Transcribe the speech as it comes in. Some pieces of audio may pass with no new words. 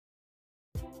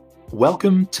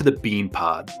Welcome to the Bean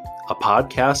Pod, a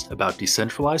podcast about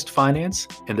decentralized finance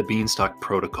and the Beanstalk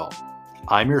protocol.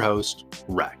 I'm your host,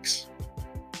 Rex.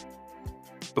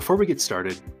 Before we get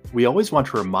started, we always want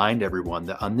to remind everyone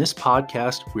that on this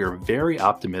podcast, we are very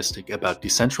optimistic about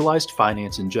decentralized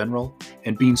finance in general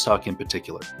and Beanstalk in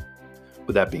particular.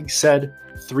 With that being said,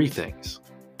 3 things.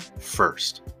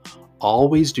 First,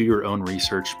 always do your own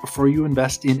research before you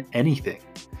invest in anything,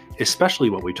 especially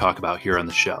what we talk about here on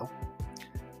the show.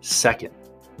 Second,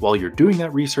 while you're doing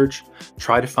that research,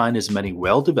 try to find as many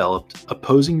well-developed,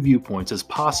 opposing viewpoints as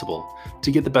possible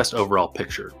to get the best overall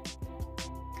picture.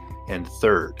 And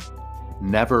third,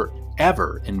 never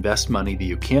ever invest money that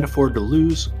you can't afford to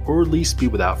lose or at least be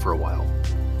without for a while.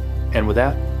 And with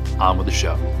that, on with the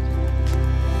show.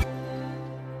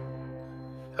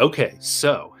 Okay,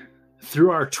 so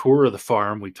through our tour of the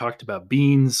farm, we talked about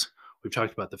beans, we've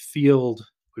talked about the field,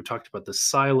 we've talked about the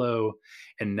silo,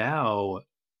 and now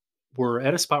we're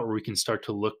at a spot where we can start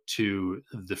to look to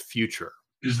the future.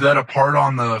 Is that a part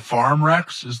on the farm,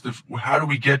 Rex? How do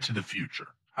we get to the future?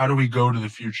 How do we go to the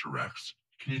future, Rex?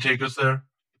 Can you take us there?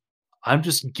 I'm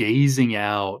just gazing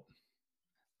out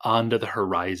onto the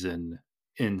horizon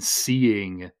and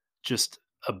seeing just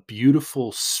a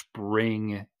beautiful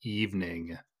spring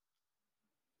evening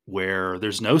where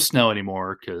there's no snow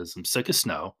anymore because I'm sick of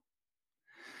snow.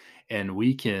 And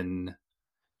we can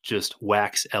just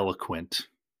wax eloquent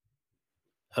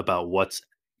about what's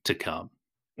to come.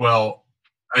 Well,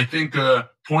 I think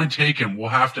point taken. We'll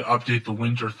have to update the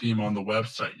winter theme on the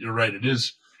website. You're right. It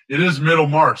is middle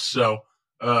March. So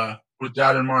with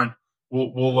that in mind,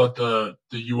 we'll let the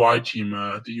UI team,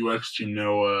 the UX team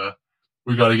know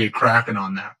we got to get cracking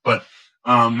on that. But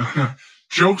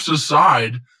jokes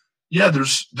aside, yeah,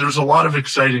 there's a lot of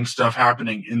exciting stuff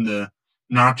happening in the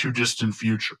not too distant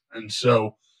future. And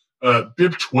so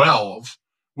BIP 12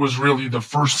 was really the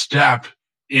first step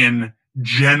in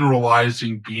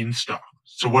generalizing Beanstalk.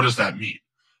 So what does that mean?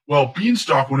 Well,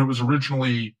 Beanstalk, when it was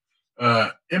originally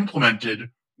implemented,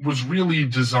 was really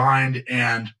designed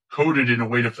and coded in a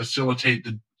way to facilitate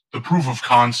the proof of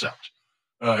concept.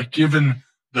 Given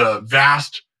the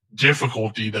vast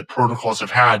difficulty that protocols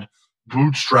have had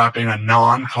bootstrapping a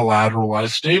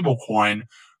non-collateralized stablecoin,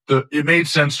 it made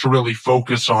sense to really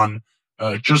focus on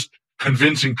just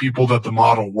convincing people that the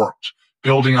model worked,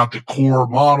 building out the core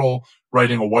model,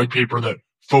 writing a white paper that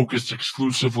focused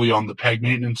exclusively on the peg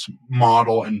maintenance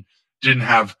model and didn't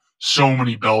have so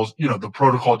many bells, the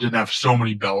protocol didn't have so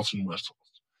many bells and whistles.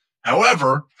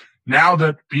 However, now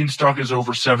that Beanstalk is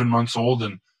over 7 months old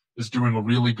and is doing a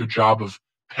really good job of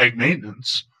peg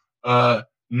maintenance,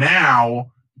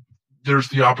 now there's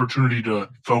the opportunity to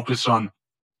focus on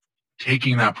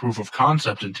taking that proof of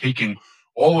concept and taking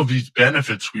all of these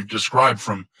benefits we've described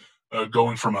from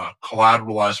going from a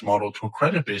collateralized model to a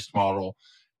credit-based model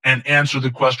and answer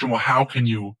the question, well, how can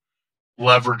you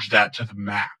leverage that to the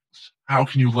max? How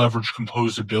can you leverage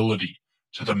composability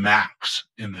to the max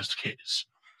in this case?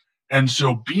 And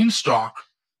so Beanstalk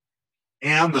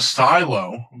and the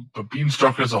silo, but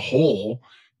Beanstalk as a whole,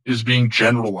 is being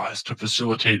generalized to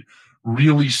facilitate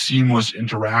really seamless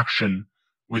interaction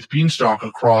with Beanstalk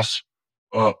across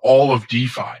all of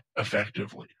DeFi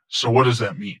effectively. So what does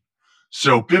that mean?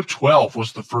 So BIP 12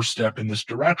 was the first step in this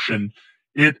direction.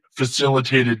 It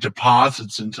facilitated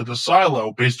deposits into the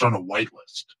silo based on a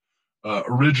whitelist.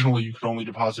 Originally, you could only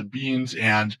deposit beans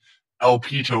and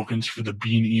LP tokens for the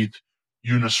Bean ETH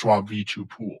Uniswap V2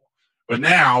 pool. But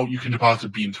now you can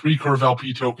deposit Bean 3 curve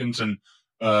LP tokens, and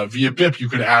via BIP, you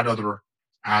could add other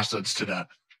assets to that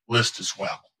list as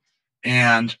well.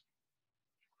 And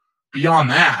beyond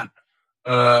that,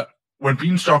 when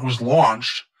Beanstalk was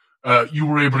launched, you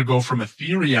were able to go from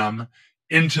Ethereum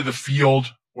into the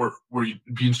field where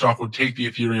Beanstalk would take the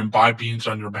Ethereum, buy beans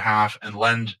on your behalf, and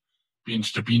lend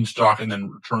beans to Beanstalk and then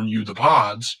return you the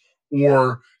pods,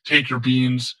 or take your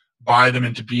beans, buy them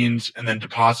into beans, and then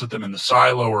deposit them in the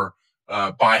silo, or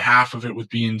buy half of it with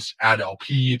beans, add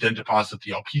LP, then deposit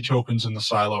the LP tokens in the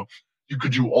silo. You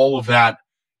could do all of that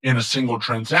in a single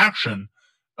transaction.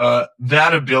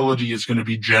 That ability is going to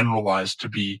be generalized to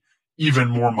be even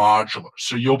more modular.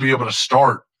 So you'll be able to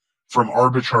start from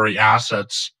arbitrary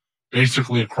assets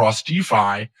basically across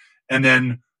DeFi and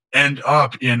then end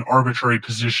up in arbitrary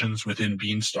positions within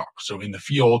Beanstalk. So in the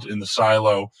field, in the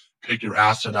silo, pick your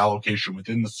asset allocation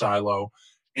within the silo.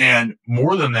 And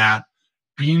more than that,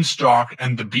 Beanstalk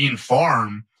and the Bean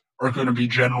farm are going to be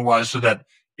generalized so that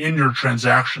in your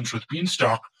transactions with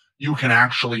Beanstalk, you can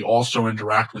actually also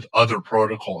interact with other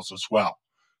protocols as well.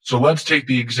 So let's take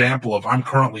the example of I'm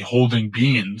currently holding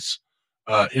beans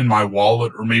in my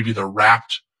wallet, or maybe they're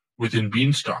wrapped within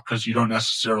Beanstalk, because you don't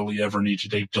necessarily ever need to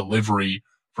take delivery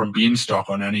from Beanstalk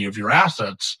on any of your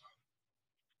assets.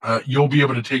 You'll be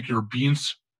able to take your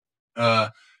beans,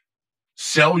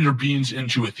 sell your beans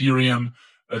into Ethereum,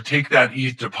 take that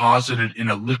ETH, deposit it in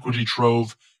a liquidity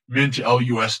trove, mint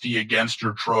LUSD against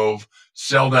your trove,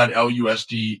 sell that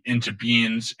LUSD into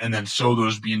beans, and then sow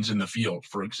those beans in the field,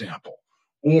 for example.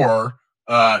 Or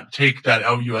take that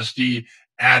LUSD,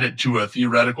 add it to a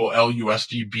theoretical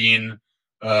LUSD bean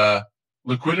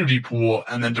liquidity pool,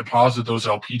 and then deposit those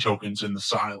LP tokens in the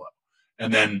silo.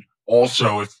 And then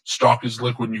also, if stock is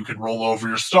liquid and you can roll over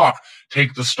your stock,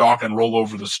 take the stock and roll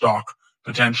over the stock,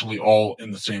 potentially all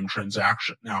in the same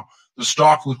transaction. Now, the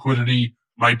stock liquidity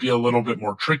might be a little bit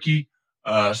more tricky,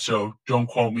 so don't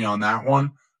quote me on that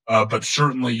one. But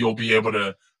certainly you'll be able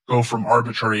to go from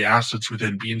arbitrary assets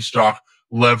within Beanstalk,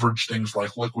 leverage things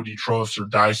like liquidity troves or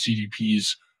DAI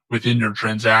CDPs within your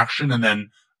transaction, and then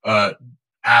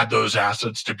add those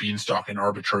assets to Beanstalk in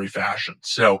arbitrary fashion.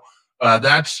 So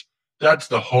that's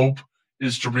the hope,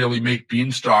 is to really make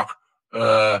Beanstalk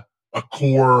a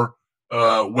core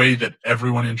way that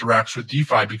everyone interacts with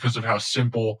DeFi because of how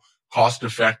simple,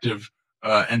 cost-effective,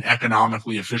 and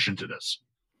economically efficient it is.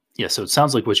 Yeah, so it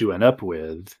sounds like what you end up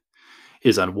with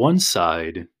is, on one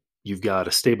side, you've got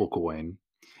a stablecoin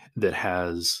that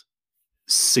has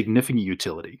significant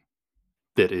utility,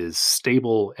 that is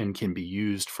stable and can be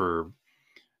used for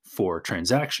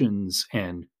transactions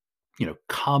and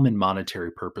common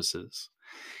monetary purposes.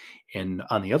 And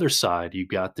on the other side, you've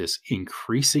got this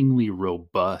increasingly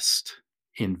robust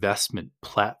investment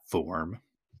platform.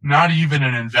 Not even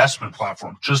an investment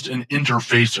platform, just an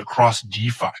interface across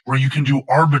DeFi where you can do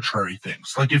arbitrary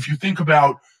things. Like, if you think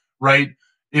about, right,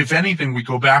 if anything, we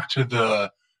go back to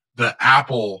the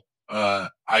Apple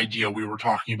idea we were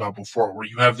talking about before, where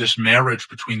you have this marriage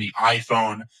between the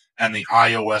iPhone and the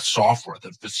iOS software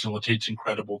that facilitates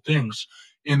incredible things.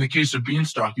 In the case of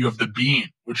Beanstalk, you have the Bean,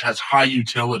 which has high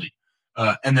utility.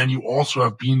 And then you also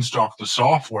have Beanstalk, the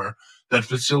software, that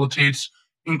facilitates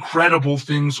incredible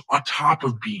things on top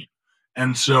of Bean.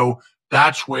 And so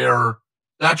that's where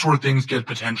things get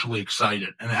potentially excited.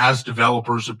 And as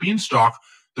developers of Beanstalk,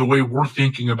 the way we're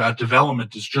thinking about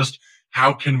development is just,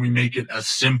 how can we make it as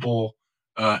simple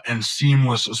and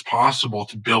seamless as possible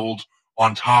to build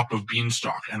on top of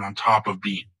Beanstalk and on top of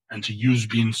Bean, and to use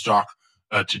Beanstalk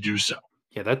to do so.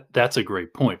 Yeah, that's a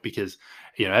great point, because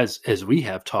as we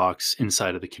have talks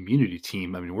inside of the community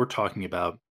team, I mean, we're talking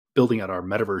about building out our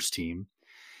metaverse team,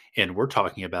 and we're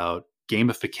talking about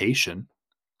gamification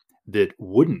that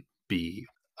wouldn't be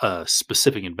a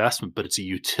specific investment, but it's a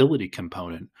utility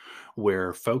component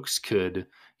where folks could,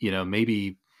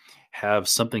 maybe have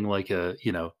something like a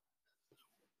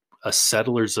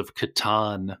Settlers of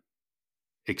Catan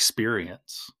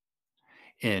experience,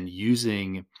 and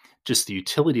using just the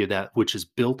utility of that, which is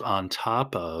built on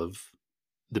top of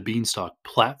the Beanstalk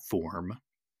platform,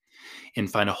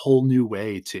 and find a whole new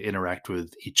way to interact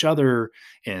with each other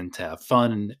and to have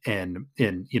fun, and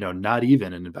not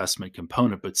even an investment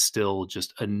component, but still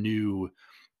just a new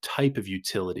type of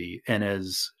utility. And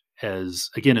as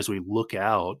we look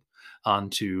out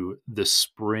onto the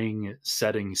spring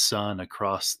setting sun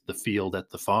across the field at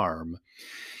the farm,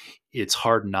 it's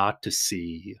hard not to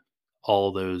see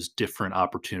all those different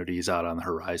opportunities out on the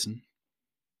horizon.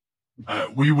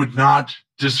 We would not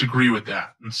disagree with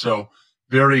that. And so,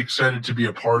 very excited to be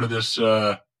a part of this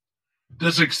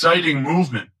exciting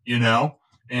movement,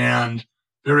 and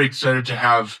very excited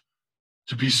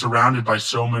to be surrounded by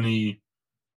so many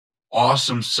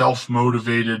awesome,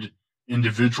 self-motivated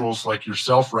individuals like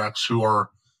yourself, Rex, who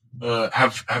are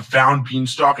have found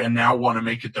Beanstalk and now want to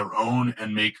make it their own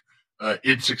and make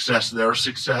its success their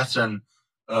success. And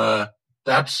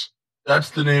that's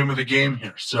the name of the game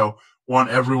here. So, want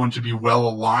everyone to be well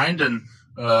aligned and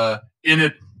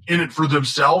in it for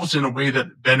themselves in a way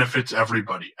that benefits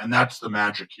everybody. And that's the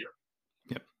magic here.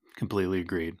 Yep, completely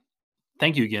agreed.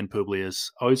 Thank you again,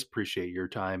 Publius. Always appreciate your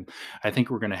time. I think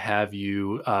we're going to have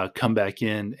you come back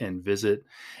in and visit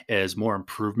as more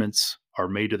improvements are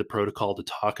made to the protocol, to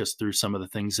talk us through some of the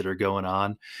things that are going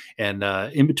on. And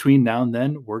in between now and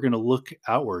then, we're going to look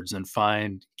outwards and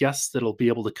find guests that'll be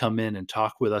able to come in and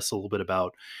talk with us a little bit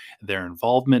about their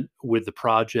involvement with the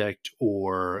project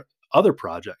or other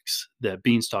projects that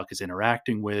Beanstalk is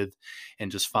interacting with, and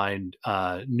just find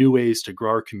new ways to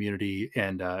grow our community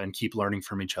and keep learning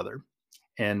from each other.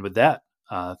 And with that,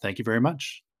 thank you very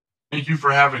much. Thank you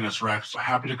for having us, Rex.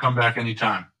 Happy to come back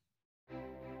anytime.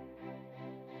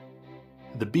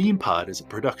 The Bean Pod is a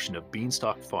production of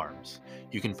Beanstalk Farms.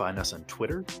 You can find us on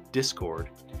Twitter, Discord,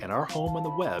 and our home on the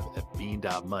web at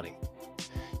bean.money.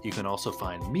 You can also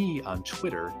find me on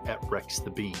Twitter at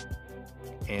RexTheBean.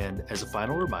 And as a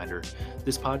final reminder,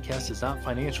 this podcast is not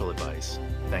financial advice.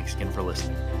 Thanks again for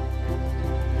listening.